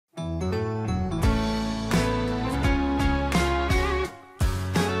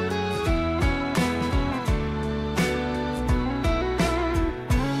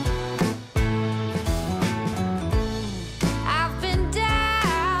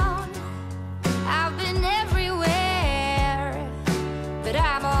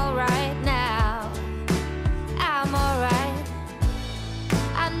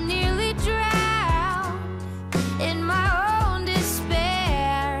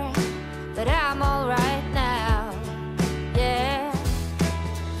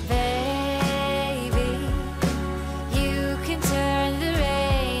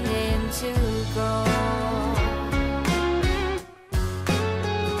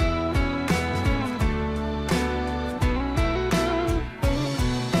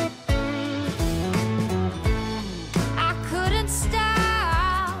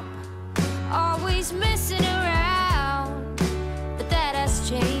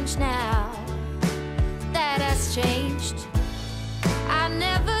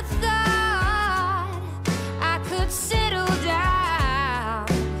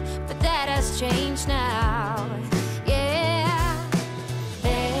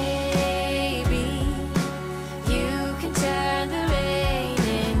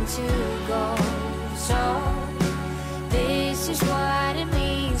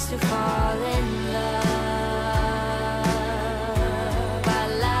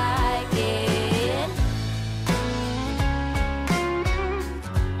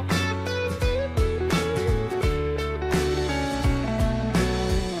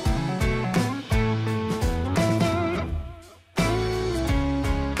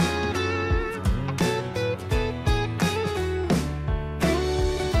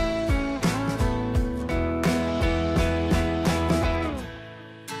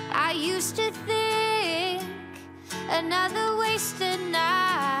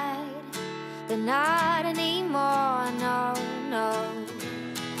but not anymore, no, no.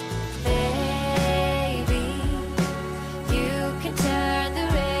 Baby, you can turn the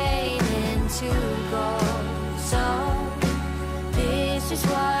rain into gold. So this is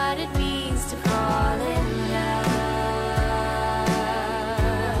what it means to fall in love.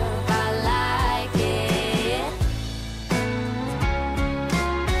 I like it.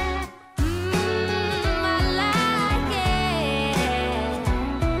 I like it.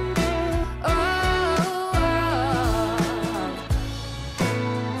 Oh,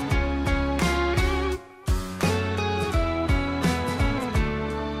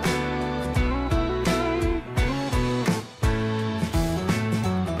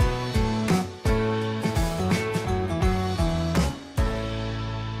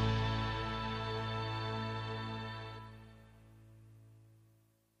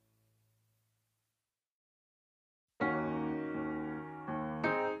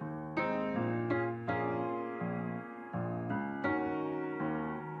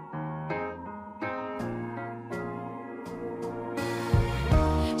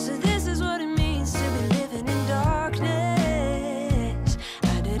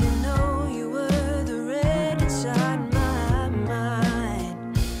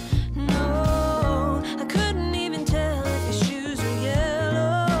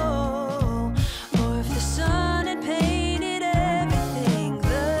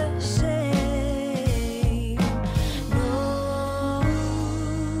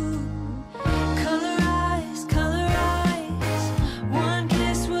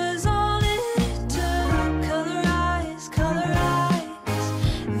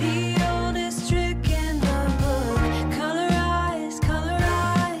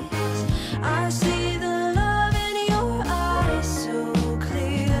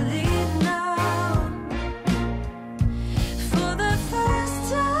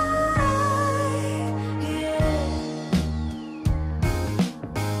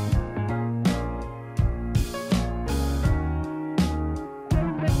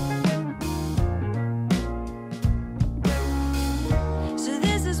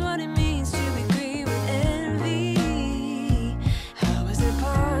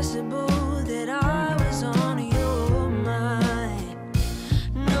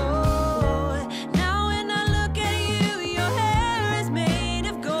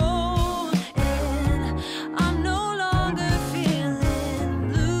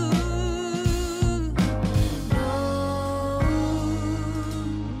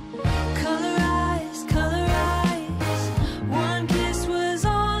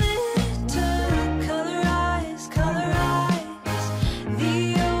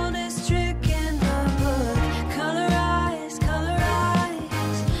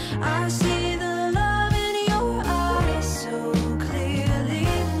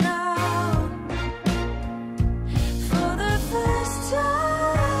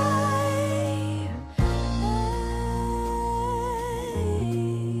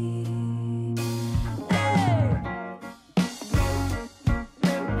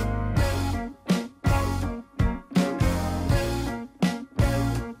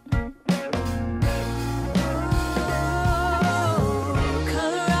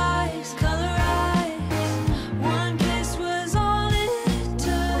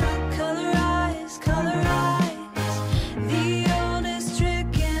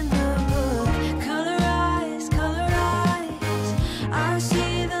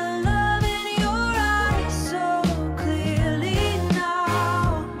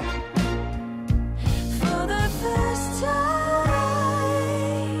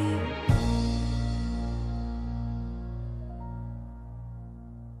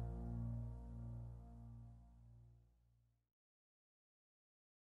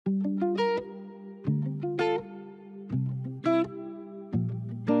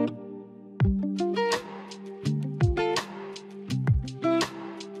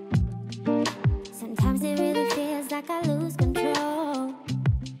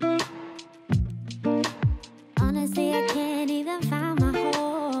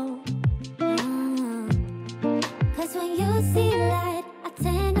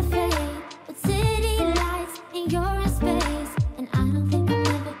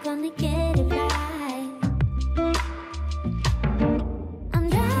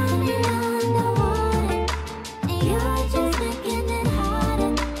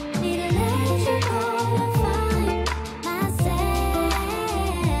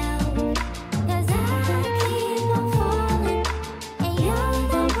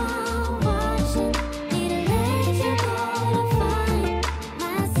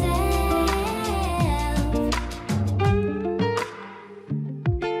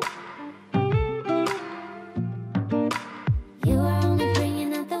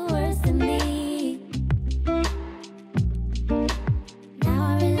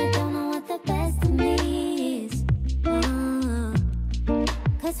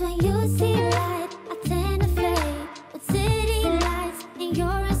 Cause when you see light, I tend to fade. With city lights in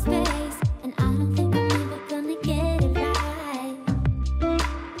your space, and I don't think I'm ever gonna get it right.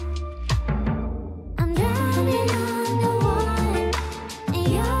 I'm drowning underwater, and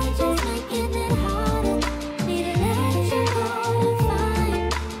you're just making it harder. Need to let you go to find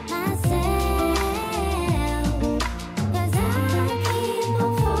myself. Cause I keep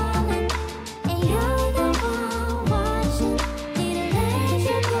on falling, and you're the one watching. Need to let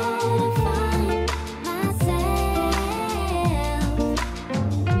you go to find myself.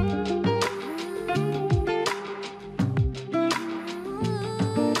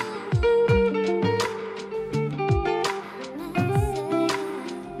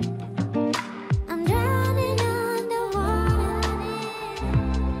 I'm drowning underwater.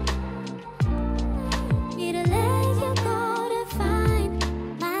 Need to let you go to find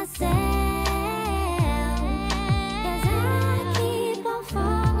myself. Cause I keep on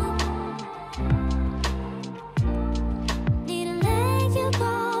falling. Need to let you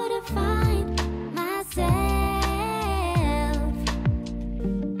go to find myself.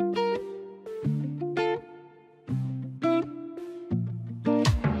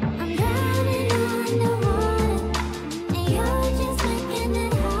 I'm drowning underwater, and you're just making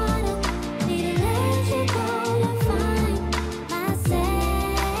it harder. Need to let you go to find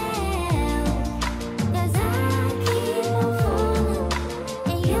myself. Cause I keep on falling,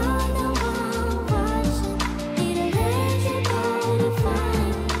 and you're the one watching. Need to let you go to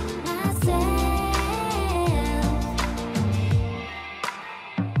find myself.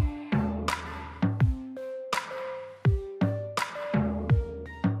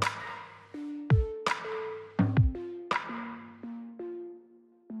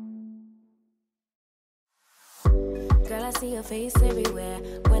 Girl, I see your face everywhere.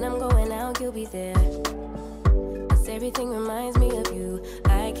 When I'm going out, you'll be there. 'Cause everything reminds me of you.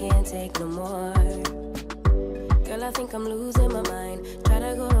 I can't take no more. Girl, I think I'm losing my mind. Try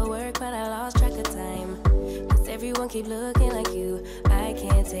to go to work, but I lost track of time. 'Cause everyone keep looking like you. I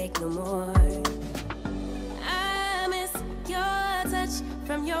can't take no more. I miss your touch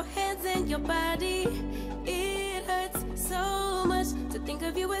from your hands and your body. It hurts so much to think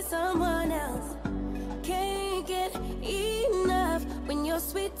of you with someone else. Can't get enough when you're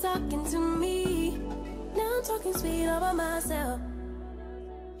sweet talking to me. Now I'm talking sweet all by myself.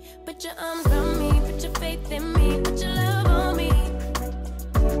 Put your arms around me, put your faith in me, put your love on me.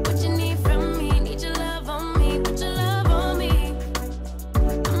 What you need from me, need your love on me, put your love on me.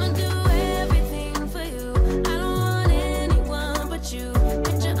 I'ma do everything for you. I don't want anyone but you.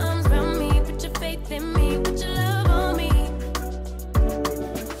 Put your arms around me, put your faith in me, put your love on me.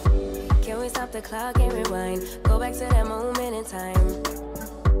 Can we stop the clock and rewind? Go back to that moment in time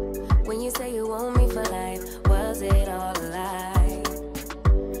when you say you want me for life. Was it all a lie?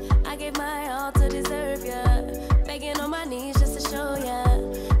 I gave my all to deserve ya, begging on my knees just to show ya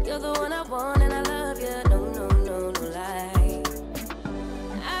you're the one I want and I love ya. No, no, no, no lie.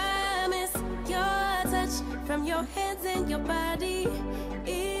 I miss your touch from your hands and your body.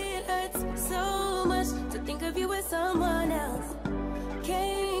 It hurts so much to think of you with someone else.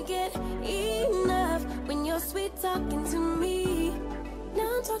 Can't get enough when you're sweet talking to me. Now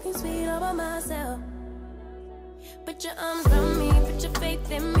I'm talking sweet all by myself. Put your arms around me, put your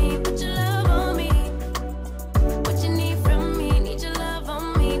faith in me, put your love on me. What you need from me, need your love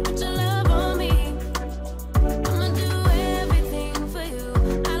on me, put your love on me. I'ma do everything for you.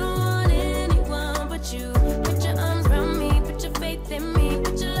 I don't want anyone but you. Put your arms around me, put your faith in me,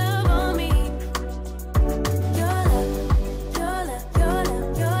 put your love on me. Your love, your love, your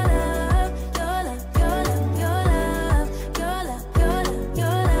love, your love, your love, your love, your love, your love, your love,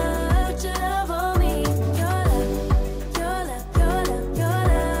 your love. Put your love on me. Your love, your love, your love, your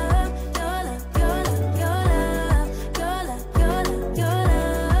love.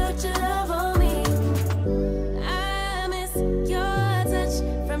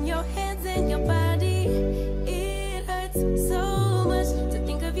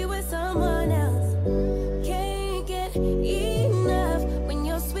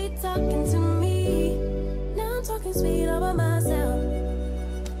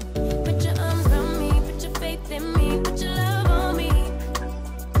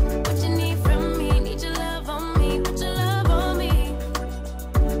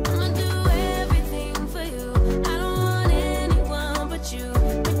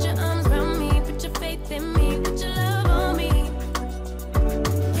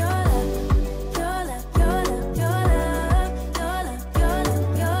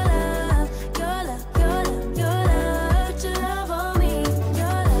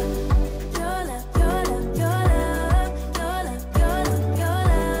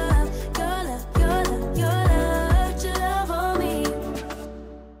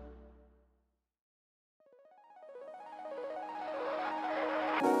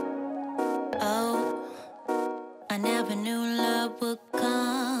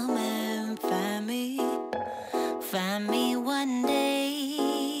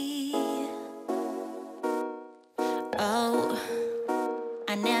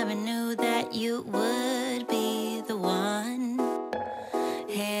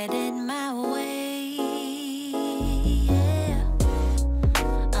 headed my way. Yeah.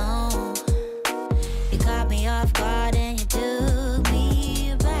 Oh, you caught me off guard and you took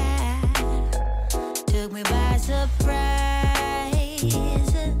me by surprise.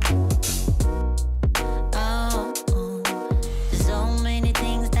 Oh, there's so many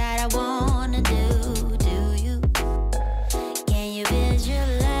things that I wanna do. Do you? Can you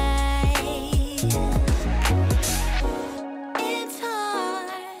visualize? It's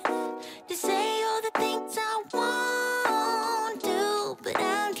hard to say all the things I want to, but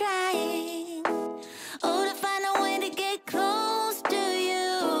I'm trying. Oh, to find a way to get close to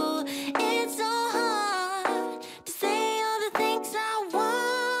you. It's so hard to say all the things I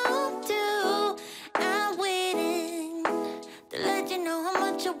want to. I'm waiting to let you know how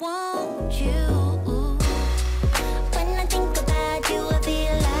much I want you. When I think about you, I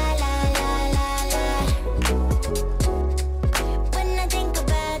feel la la la la la. When I think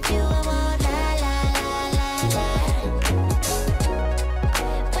about you, I want la la la la la.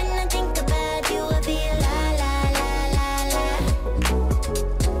 When I think about you, I feel la la la la la.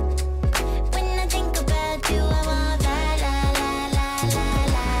 When I think about you, I want la la la la la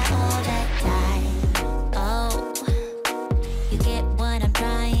la. All that time. Oh, you get what I'm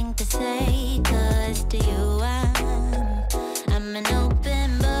trying to say, 'cause to you I'm an open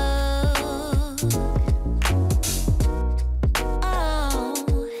book. Oh,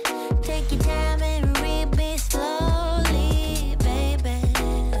 take your time and read me slowly, baby.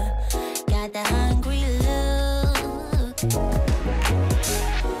 Got the hungry look.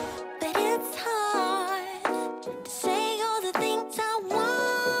 But it's hard to say all the things I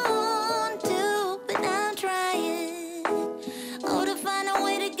want to, but I'm trying. Oh, to find a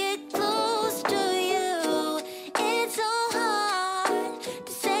way to get close to you. It's so hard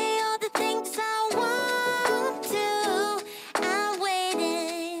to say all the things I want to. I'm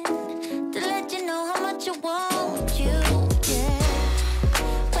waiting to let you know how much I want you. Yeah.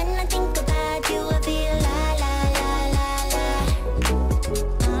 When I think about you, I feel la la la la la.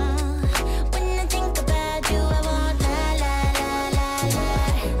 When I think about you, I want la la la la la.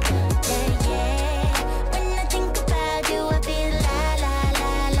 Yeah, yeah. When I think about you, I feel la la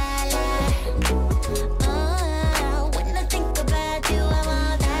la la la. When I think about you, I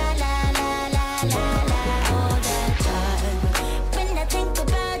want la la la la la la. All that time. When I think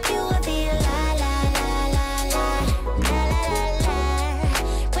about you, I feel la la la la la la la la.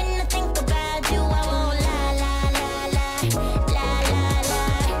 When I think about you, I want la la la la la la la.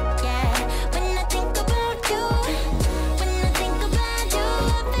 Yeah. When I think about you, when I think about you,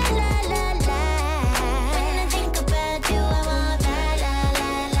 I feel la la la. When I think about you, I want la la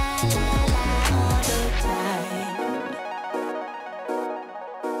la la la la. All the time.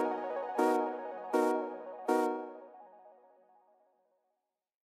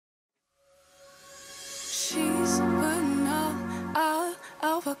 She's putting all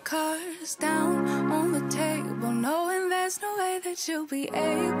of her cards down on the table, knowing there's no way that you'll be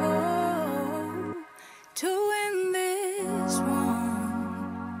able to win this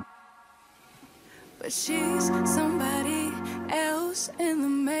one. But she's somebody else in the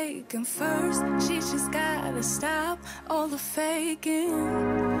making. First, she just gotta stop all the faking,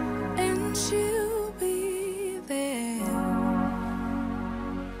 and she'll be there.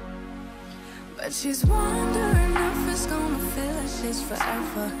 But she's wondering if it's gonna feel like she's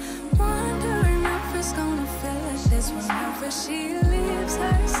forever. Wondering if it's gonna feel like this whenever she leaves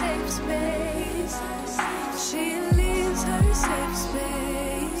her safe space. She leaves her safe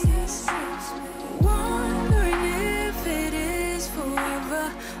space. Wondering if it is forever,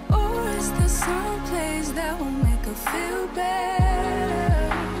 or is there some place that will make her feel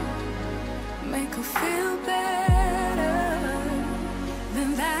better? Make her feel better. Then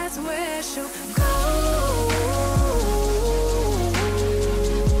that's where she'll go.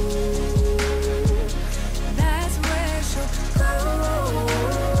 That's where she'll go.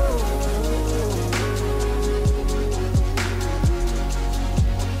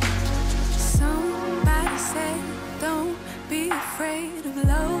 Somebody said, don't be afraid of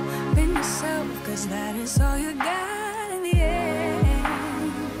loving yourself, 'cause that is all you got in the end.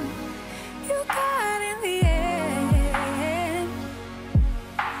 You got in the end.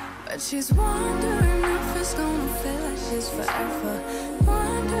 But she's wondering if it's gonna feel like she's forever.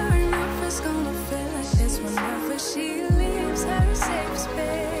 Wondering if it's gonna feel like this whenever she leaves her safe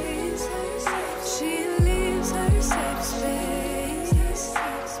space. She leaves her safe space.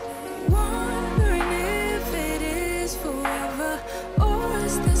 Wondering if it is forever, or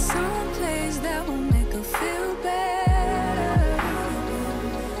is there some place that will make her feel better?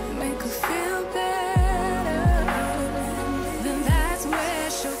 Make her feel better. Then that's where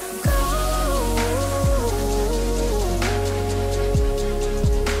she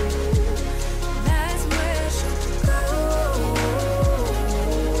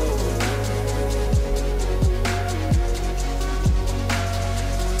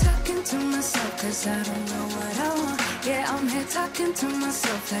myself, cause I don't know what I want. Yeah, I'm here talking to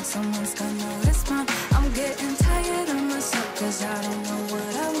myself like someone's gonna respond. I'm getting tired of myself, cause I don't know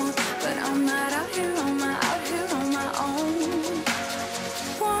what I want. But I'm not out here on my own.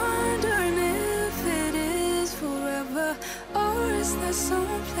 Wondering if it is forever, or is there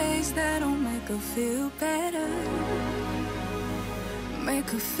some place that'll make her feel better? Make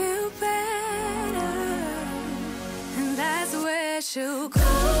her feel better. And that's where she'll go.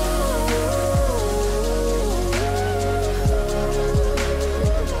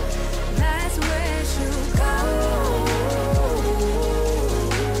 That's where she'll go.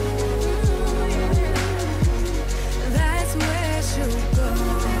 That's where she'll go.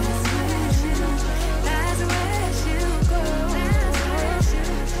 That's where she'll go.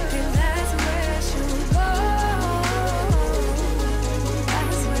 That's where she'll go.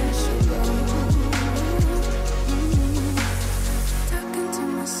 That's where she'll go. Talking to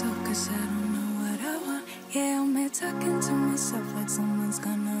myself, cause I don't know what I want. Yeah, I'm here talking to myself like someone's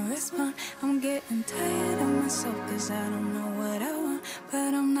gonna respond. I'm getting tired of myself, cause I don't know what I want.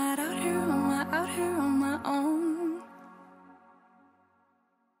 But I'm not out here on my own.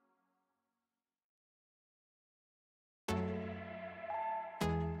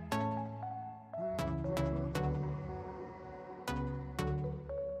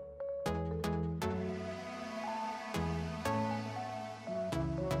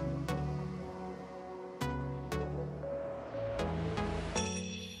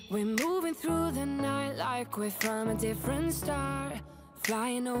 We're moving through the night like we're from a different star,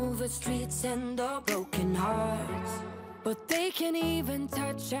 flying over streets and our broken hearts. But they can't even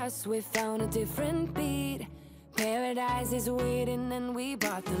touch us, we found a different beat. Paradise is waiting and we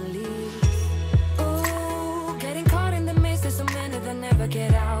bought the lead. Oh, getting caught in the maze, there's so many that never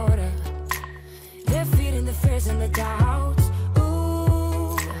get out of. They're feeding the fears and the doubts.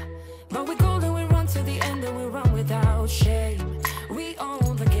 Ooh, but we're golden, we run to the end and we run without shame. We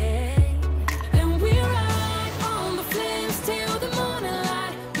own the game, and we ride on the flames till the morning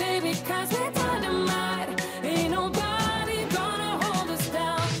light, baby, cause we're dynamite. Ain't nobody gonna hold us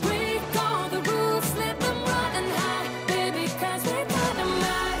down. Break all the rules, let them run and hide, baby, cause we're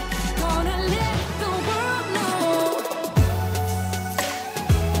dynamite. Gonna let the world know.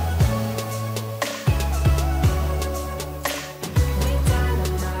 We're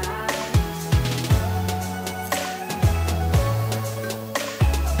dynamite.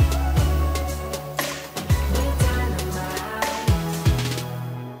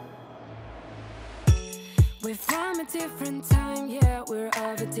 We're from a different time, yeah, we're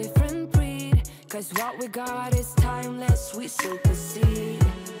of a different breed. Cause what we got is timeless, we supersede.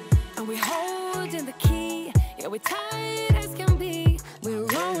 And we're holding the key, yeah, we're tight as can be. We're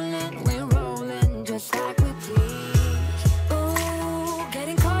rolling, just like we please. Ooh,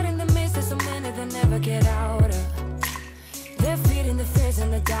 getting caught in the maze, there's so many that never get out of. They're feeding the fears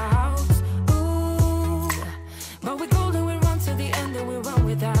and the doubts. Ooh, but we're golden, we run to the end and we run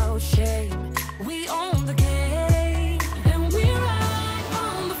without shame. We own the game, and we ride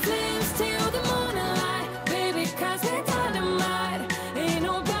on the flames till the morning light, baby, cause we're dynamite. Ain't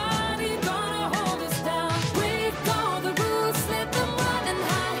nobody gonna hold us down. Break all the rules, let them run and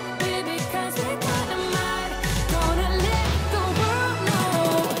hide, baby, cause we're dynamite. Gonna let the world know.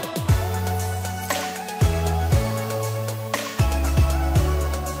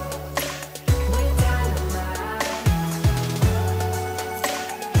 We're dynamite.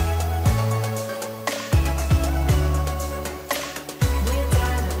 We're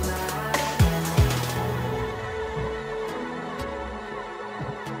dynamite.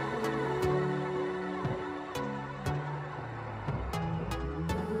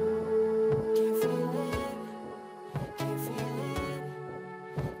 Can feel it, can feel it,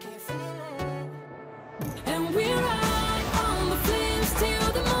 can feel it. And we ride on the flames till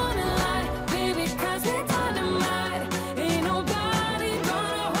the morning light, baby, cause we're dynamite. Ain't nobody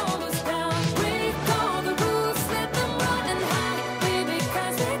gonna hold us down. Break all the rules, let them run and hide, baby,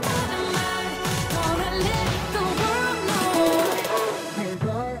 cause we're dynamite. Gonna let the world know. We're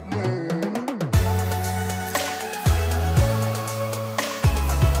dynamite.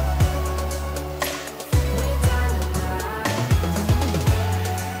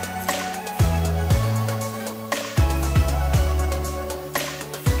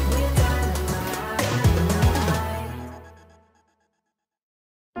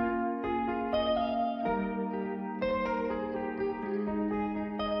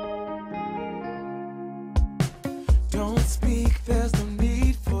 Don't speak, there's no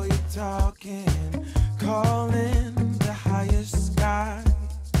need for you talking. Calling the highest sky.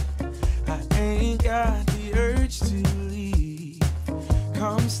 I ain't got the urge to leave.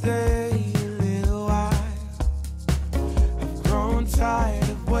 Come stay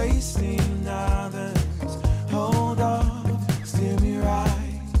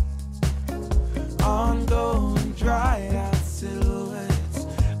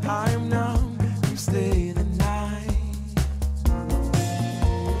I'm numb, you stay the night.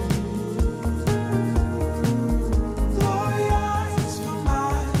 Glorize for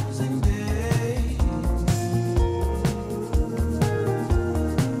miles and days.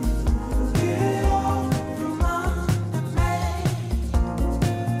 Get out from under me.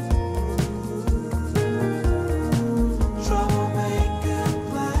 Troublemaker,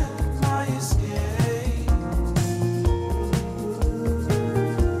 plan my escape.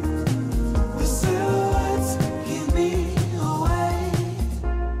 The silhouettes keep me away.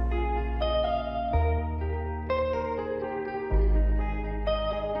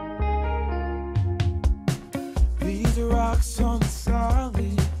 These rocks on the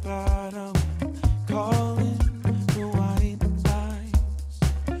solid bottom, calling the white eyes.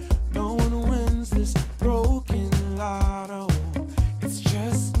 No one wins this broken lotto. It's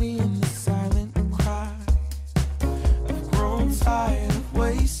just me and the silent cry. I've grown tired of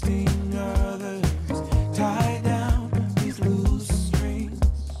wasting others. Tie down these loose strings.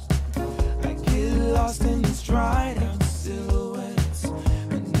 I get lost in these dried out silhouettes.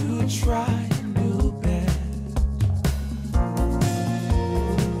 A new try, a new bed.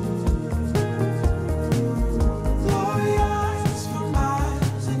 Glorize for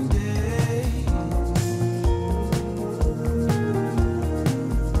miles and days.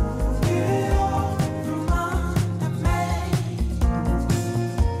 Get out from under me.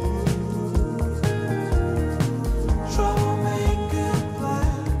 Troublemaker,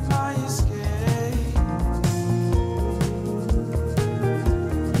 plan my escape.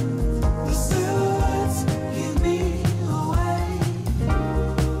 The silhouettes keep me away.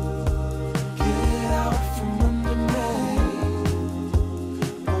 Get out from under me.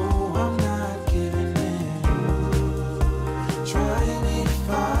 Oh, I'm not giving in. Try me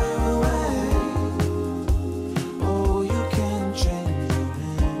far away. Oh, you can change your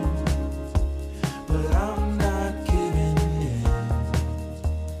mind, but I'm not giving in.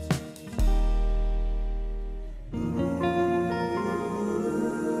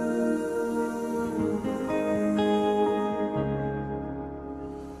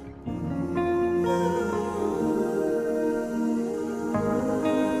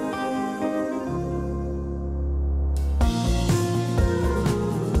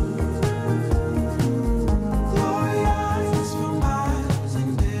 Glorize for miles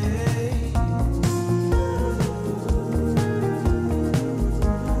and days.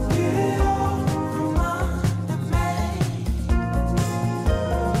 Get out from under me.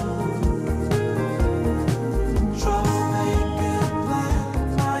 Troublemaker,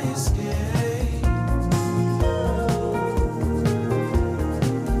 plan my escape.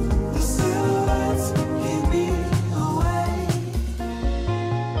 The silhouettes keep me away.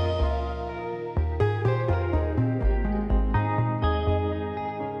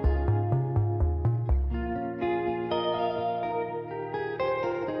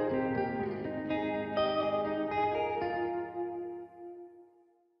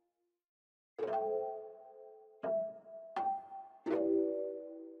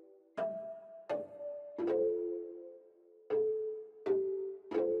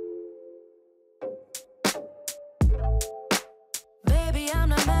 Baby, I'm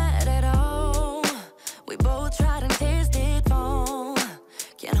not mad at all. We both tried and tasted fall.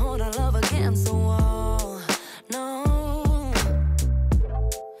 Can't hold our love against the wall. No.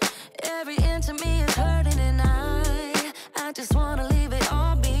 Every inch of me is hurting and I just wanna leave it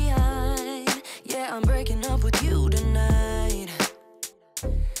all behind. Yeah, I'm breaking up with you tonight.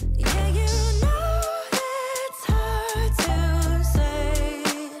 Yeah, you know it's hard to say.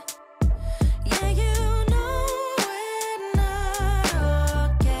 Yeah, you know we're not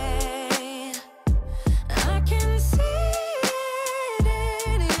okay. I can see it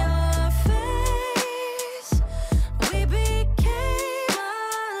in your face.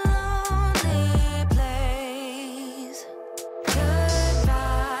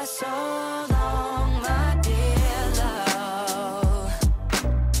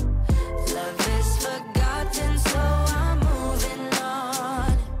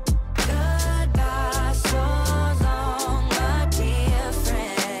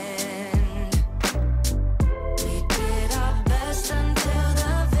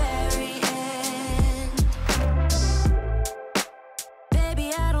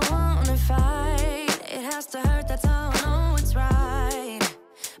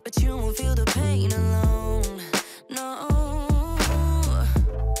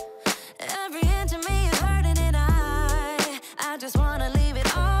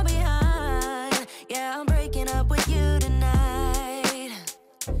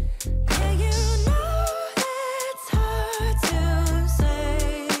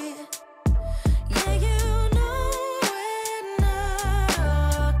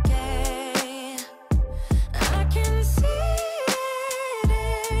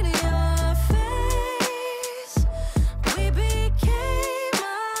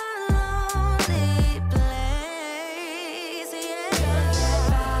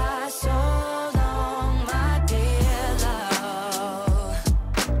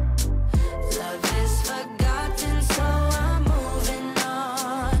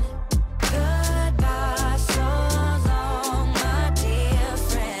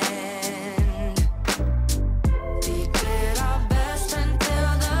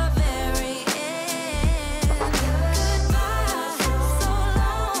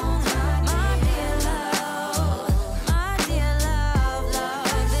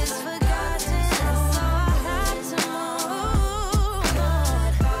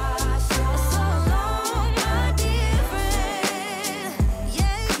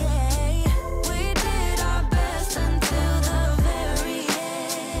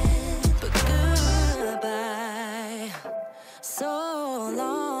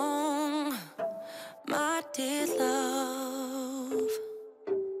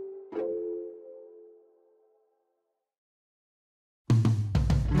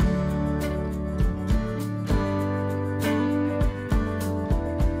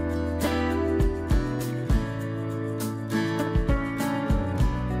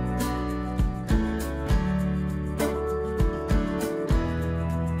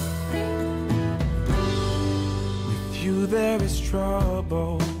 there is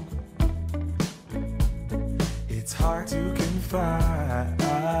trouble, it's hard to confide.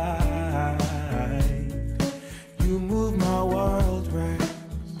 You move my world right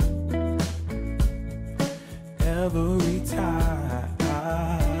every time.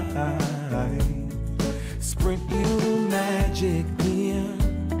 Sprint you magic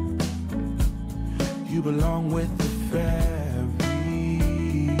in, you belong with the fairies.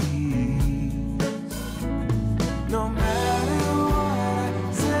 No matter what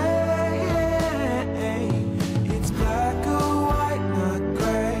I say, it's black or white, not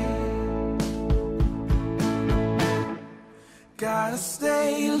gray. Gotta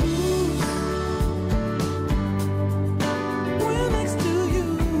stay loose when next to you,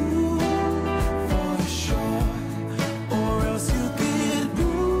 for sure, or else you get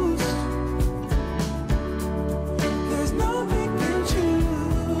bruised. There's no pick and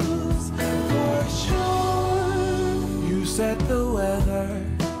choose, for sure. You set the weather,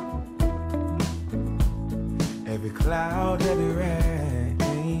 every cloud, every rain.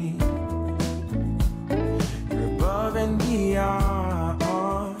 You're above and beyond.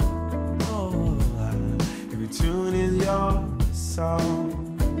 Oh, every tune is your song.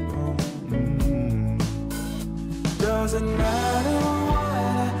 Doesn't matter what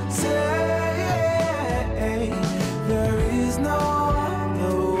I say, there is no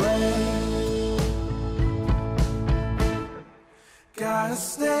other way. Gotta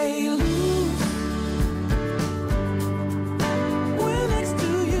stay loose when next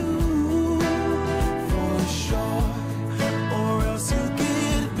to you, for sure, or else you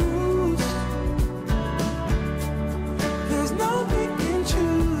get bruised. There's no pick and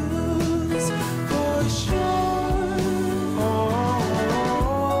choose, for sure.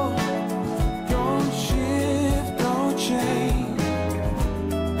 Oh, don't shift, don't change,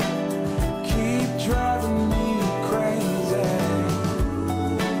 keep driving me crazy.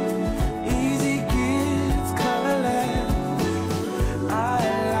 Easy kids, colorless, I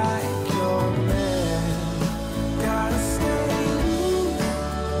like your man. Gotta stay loose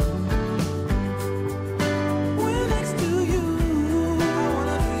when next to you. I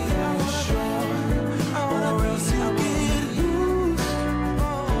wanna be sure, or else you get used.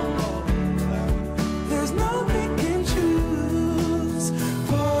 There's no pick and choose,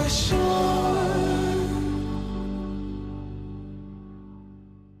 for sure.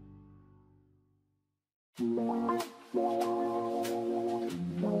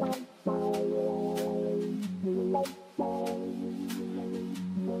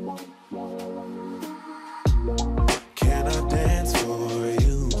 Can I dance for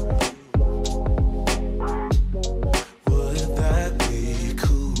you? Would that be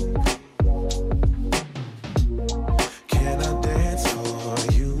cool? Can I dance for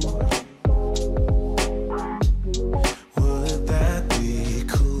you? Would that be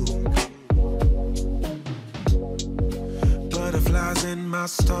cool? Butterflies in my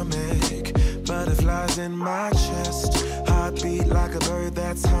stomach, butterflies in my chest. Heartbeat like a bird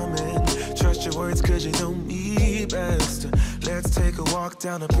that's humming. Trust your words cause you know me best. Let's take a walk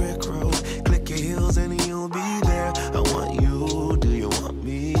down a brick road. Click your heels and you'll be there. I want you, do you want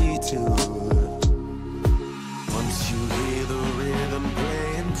me to? Once you hear the rhythm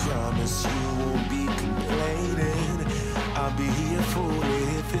playing, promise you won't be complaining. I'll be here for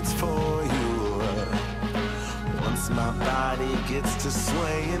if it's for you. Once my body gets to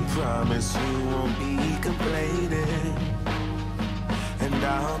swaying, promise you won't be complaining. And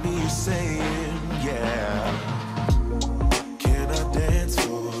I'll be saying, yeah. Can I dance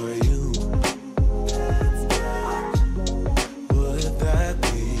for you? Would that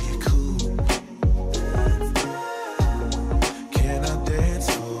be cool? Can I dance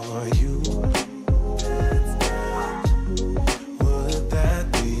for you? Would that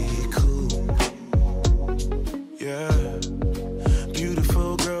be cool? Yeah.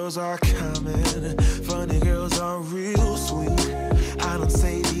 Beautiful girls are coming, funny girls are real sweet. I don't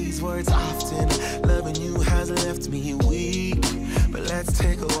say these words often, loving you has left me weak. But let's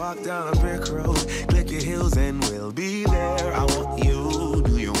take a walk down a brick road, click your heels and we'll be there. I want you,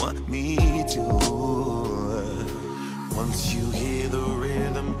 do you want me to? Once you hear the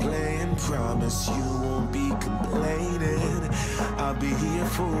rhythm playing, promise you won't be complaining. I'll be here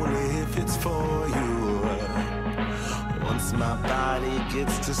for if it's for you. Once my body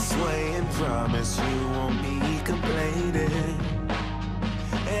gets to swaying, promise you won't be complaining.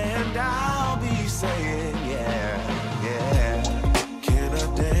 And I'll be saying, yeah, yeah. Can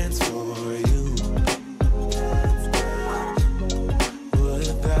I dance for you?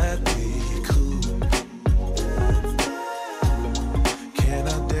 Would that be cool? Can I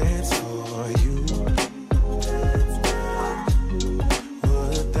dance for you?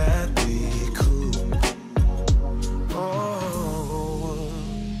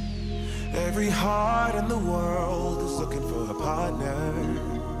 Every heart in the world is looking for a partner.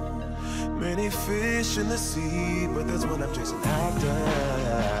 Many fish in the sea, but there's one I'm chasing after.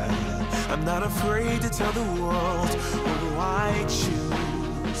 I'm not afraid to tell the world who I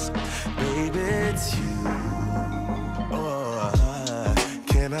choose. Baby, it's you. Oh,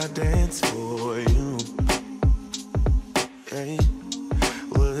 can I dance for you? Hey,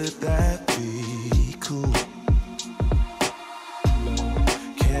 would that be cool?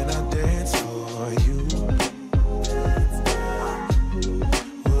 Can I dance for you?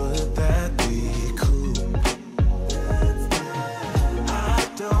 Would that be cool? I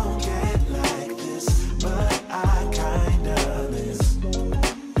don't get like this, but I kinda miss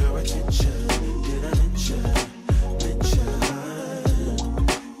your attention. Did I mention?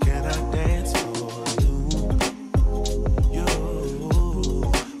 Can I dance for you? You,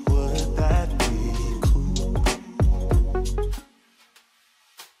 would that be cool?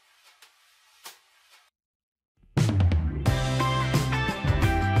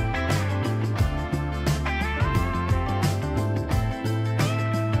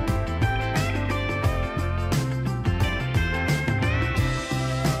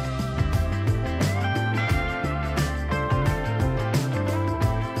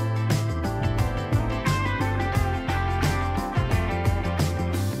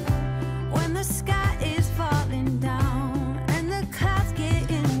 When the sky is falling down and the clouds get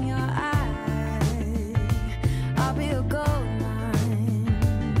in your eye, I'll be a gold mine.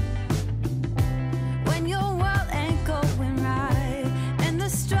 When your world ain't going right and the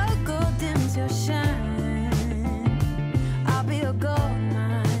struggle dims your shine, I'll be a gold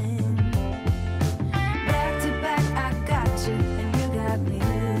mine. Back to back, I got you and you got me.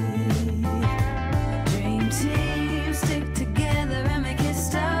 Dream team, stick together and make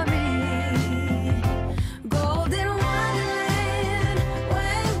history. Golden Wonderland,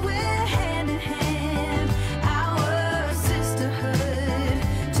 when we're hand in hand, our sisterhood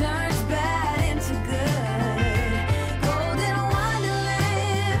turns bad into good. Golden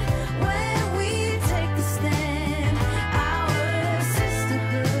Wonderland, when we take the stand, our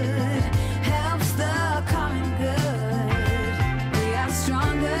sisterhood helps the common good. We are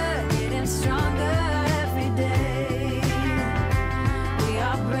stronger, getting stronger every day. We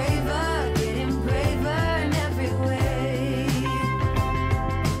are braver, getting braver in every way.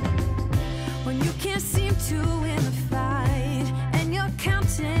 When you can't seem to win the fight and you're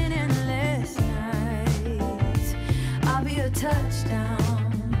counting endless nights, I'll be a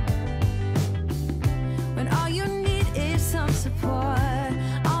touchdown. When all you need is some support,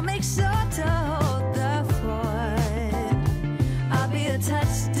 I'll make sure to hold the fort. I'll be a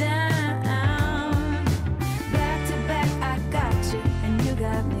touchdown. Back to back, I got you and you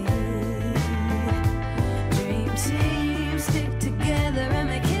got me. Dream team, stick together and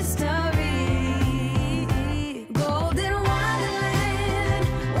make history. Golden Wonderland,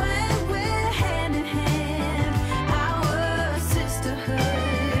 when we're hand in hand, our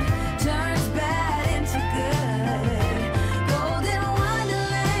sisterhood turns bad into good. Golden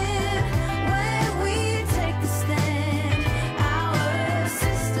Wonderland, when we take the stand, our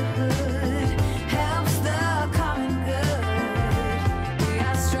sisterhood helps the common good. We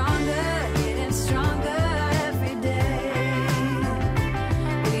are stronger, getting stronger every day.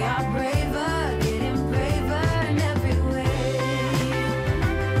 We are braver, getting braver in every way.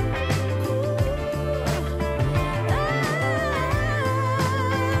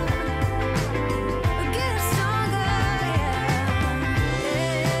 We're getting stronger,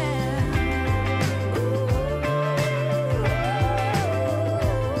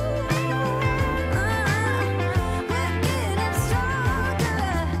 we're getting stronger.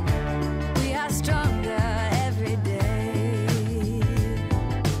 We are stronger every day.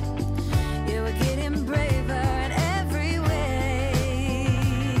 Yeah, we're getting braver in every way.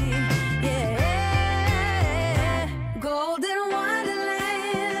 Yeah, Golden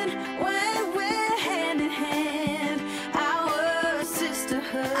Wonderland, when we're hand in hand, our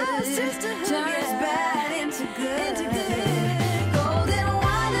sisterhood turns bad into good. Golden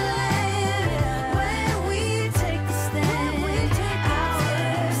Wonderland, when we take the stand,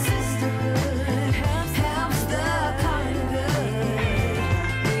 our sisterhood helps the common good.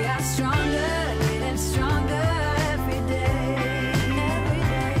 We are stronger, getting stronger every day.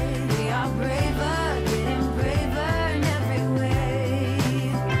 We are braver, getting braver in every way.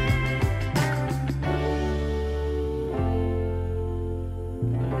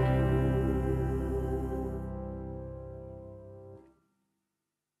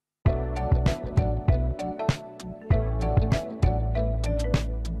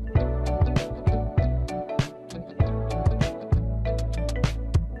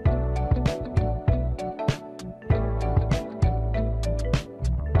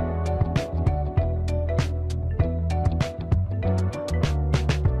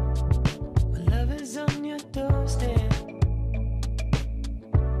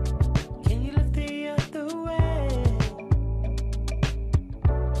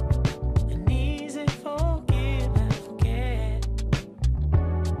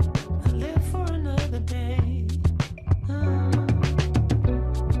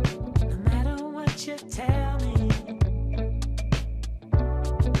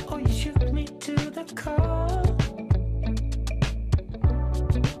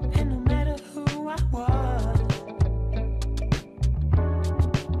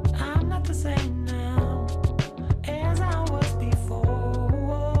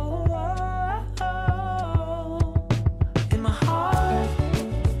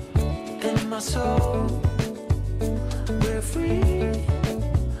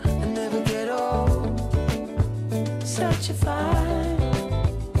 such a fine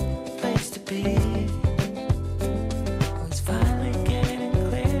place to be. It's finally getting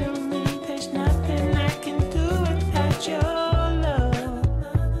clear to me. There's nothing I can do without your love.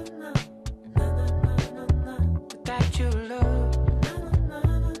 Without your love.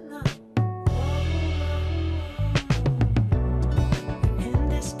 In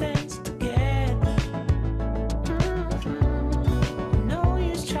this dance together. No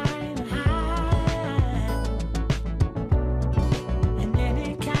use trying to hide. In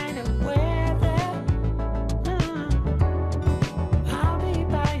any kind of weather, I'll be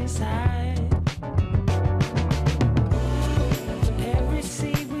by your side. Every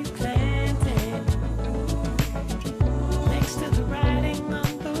seed we planted, next to the writing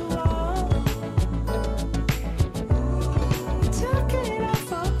on the wall, we took it all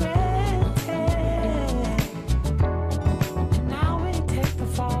for granted. Now we take the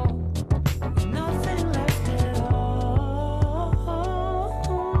fall, nothing left at all.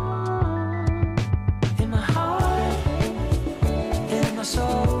 In my heart, in my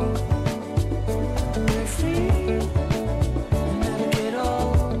soul, we're free and never get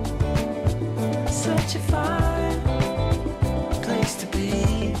old. Such a fine place to be.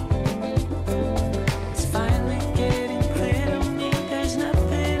 It's finally getting clear to me. There's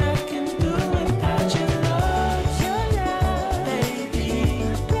nothing I can do without your love, baby,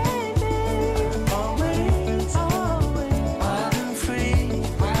 baby. Always, always, wild and free,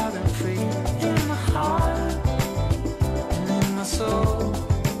 wild and free. In my heart and in my soul.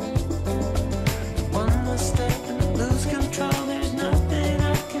 One more step and I lose control. There's nothing I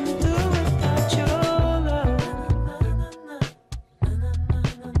can do without your love.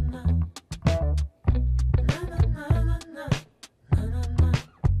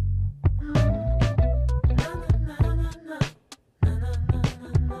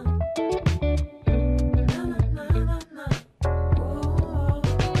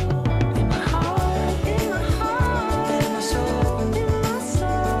 In my heart, in my soul,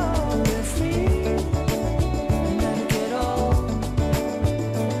 we're free and never get old.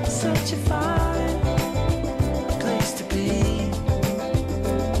 Such a fine place to be.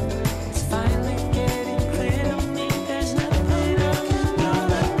 It's finally getting clear to me. There's nothing I can do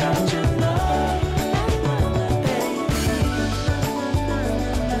without your love, baby.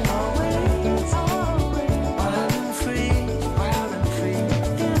 Always, always, wild and free, wild and free.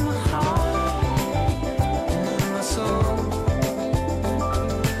 In my heart and in my soul.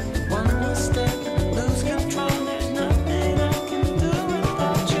 One more step and I lose control. There's nothing I can do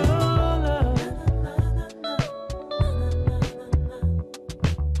without your love.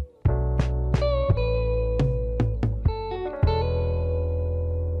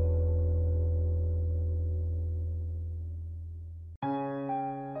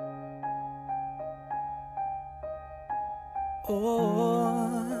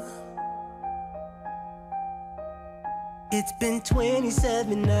 It's been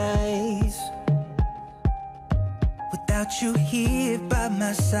 27 nights without you here by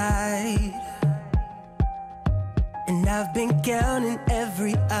my side, and I've been counting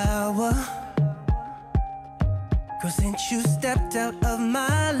every hour. 'Cause since you stepped out of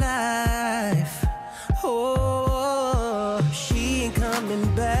my life, oh, she ain't coming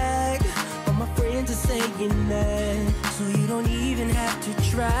back. All my friends are saying that, so you don't even have to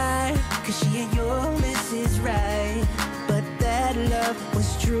try. 'Cause she ain't your Mrs. Right. But that love was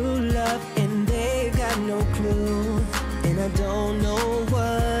true love, and they've got no clue. And I don't know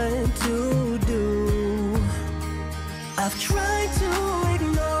what to do. I've tried to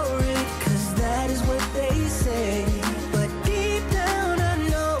ignore it, 'cause that is what they say. But deep down I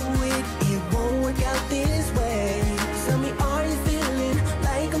know it won't work out this way. Tell me, are you feeling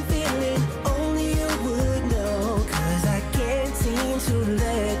like I'm feeling? Only you would know. 'Cause I can't seem to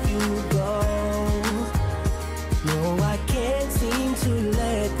let you go. No, I can't seem to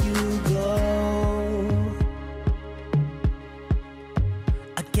let you go.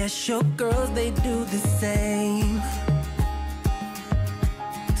 I guess your girls, they do the same,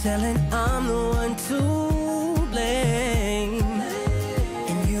 telling I'm the one to blame.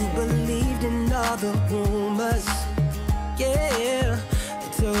 And you believed in all the rumors, yeah. They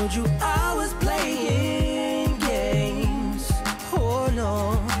told you I was playing games. Oh no,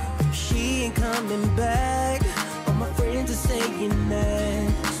 she ain't coming back. All my friends are saying that,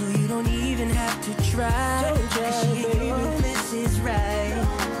 so you don't even have to try. And she ain't your Mrs. Right.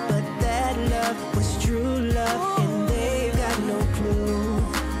 But that love was true love, and they've got no clue.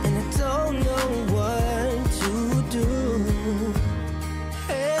 And I don't know what to do.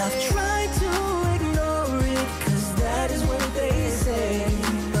 I've tried to ignore it, 'cause that is what they say.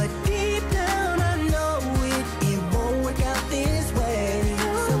 But deep down I know it won't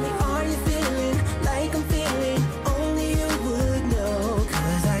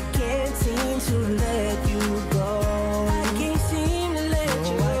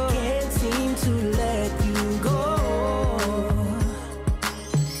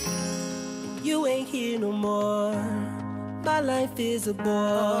invisible.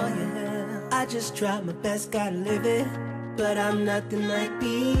 Yeah. I just tried my best, gotta live it, but I'm nothing like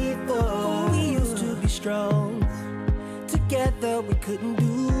before. We used to be strong, together we couldn't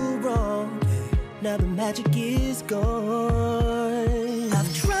do wrong. Now the magic is gone.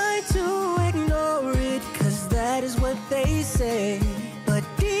 I've tried to ignore it, cause that is what they say, but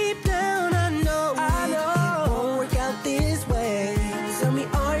deep down I know it won't work out this way. Tell me,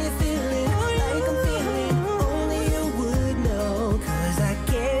 are you feeling like I'm feeling? Only you would know, cause I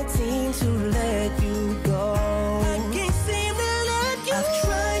can't seem to let you go. I can't seem to let you go. I've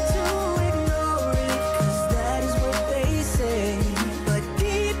tried to ignore it, cause that is what they say, but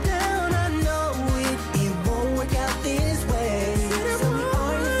deep down I know it won't work out this way. Tell me,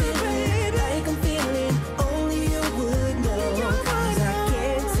 are you feeling like I'm feeling? Only you would know, cause I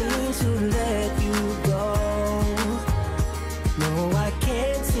can't seem to let you go. No, I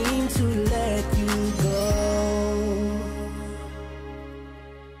can't seem to let you go.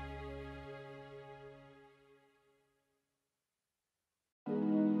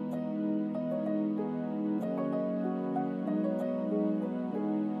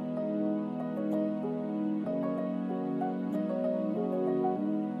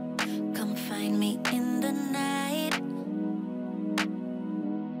 Come find me in the night.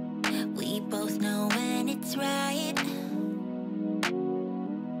 We both know when it's right.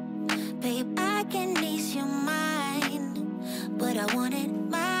 Babe, I can ease your mind, but I want it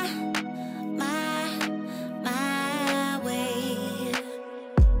my way.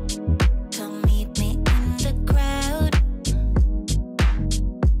 Come meet me in the crowd.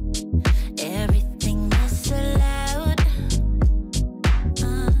 Everything is allowed.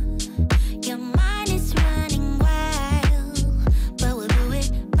 Your mind is running wild, but we'll do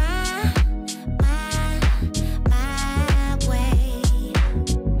it my way.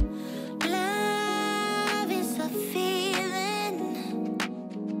 Love is a feeling,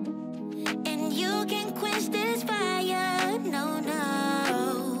 and you can quench this fire. No,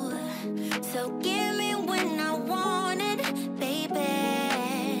 no. So give me when I want it,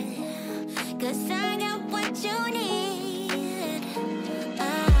 baby, cause I got what you need.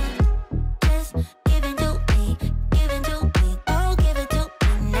 Just give it to me, oh give it to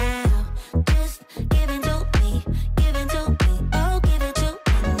me now. Just give it to me, oh give it to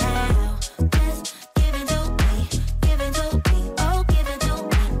me now. Just give it to me, oh give it to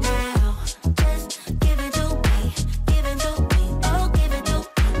me now. Just give it to me, oh give it to me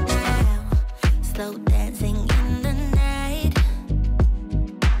now. Slow dancing in the night,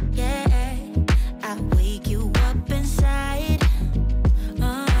 yeah. I wake you up inside.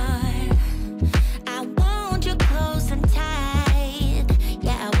 I want you close and tight.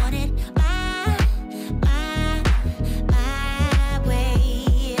 Yeah, I want it my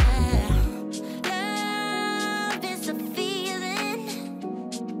way. Love is a feeling,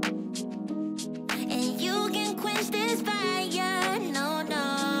 and you can quench this fire. No,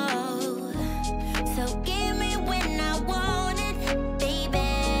 no. So give me when I want it, baby,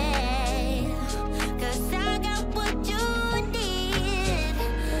 cause I got what you need.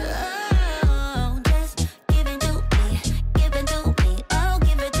 Oh, just give it to me, oh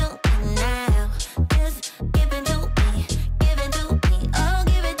give it to me now. Just give it to me, oh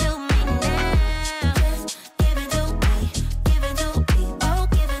give it to me now. Just give it to me, oh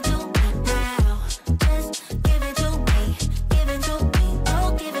give it to me now. Just give it to me, oh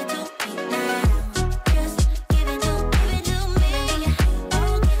give it to me now. Just give it to me, oh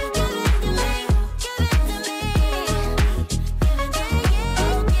give it to me, give it to me,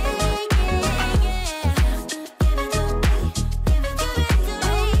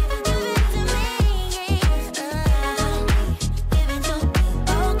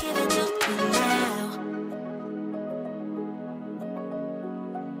 give it to me.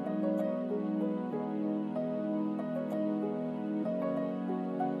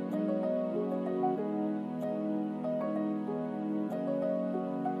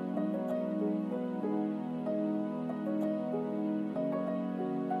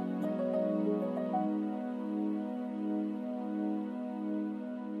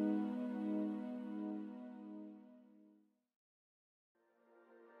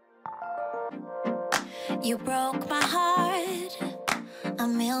 You broke my heart a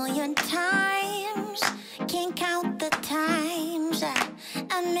million times. Can't count the times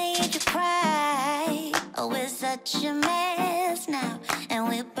I made you cry. Oh, we're such a mess now, and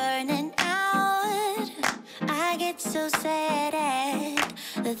we're burning out. I get so sad at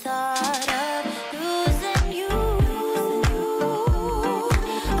the thought of losing you.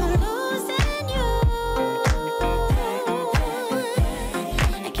 I'm losing you.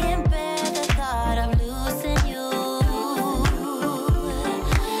 I can't bear the thought of losing you.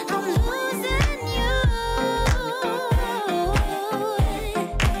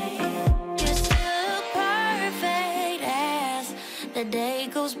 the day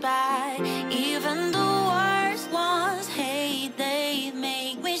goes by. Even the worst ones hate, they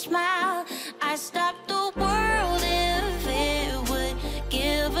make me smile. I stop the world if it would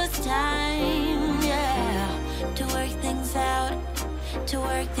give us time, yeah, to work things out, to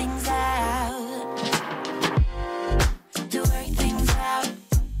work things out, to work things out,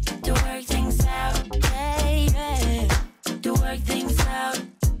 to work things out, yeah, yeah, to work things out,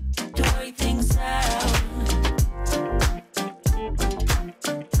 to work things out.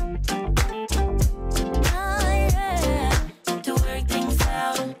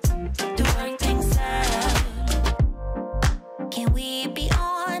 Can we be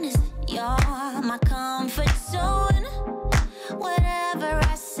honest? You're my comfort zone. Whatever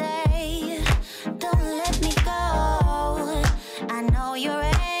I say, don't let me go. I know you're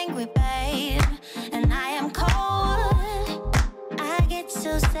angry, babe, and I am cold. I get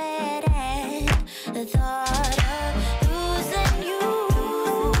so sad at the thought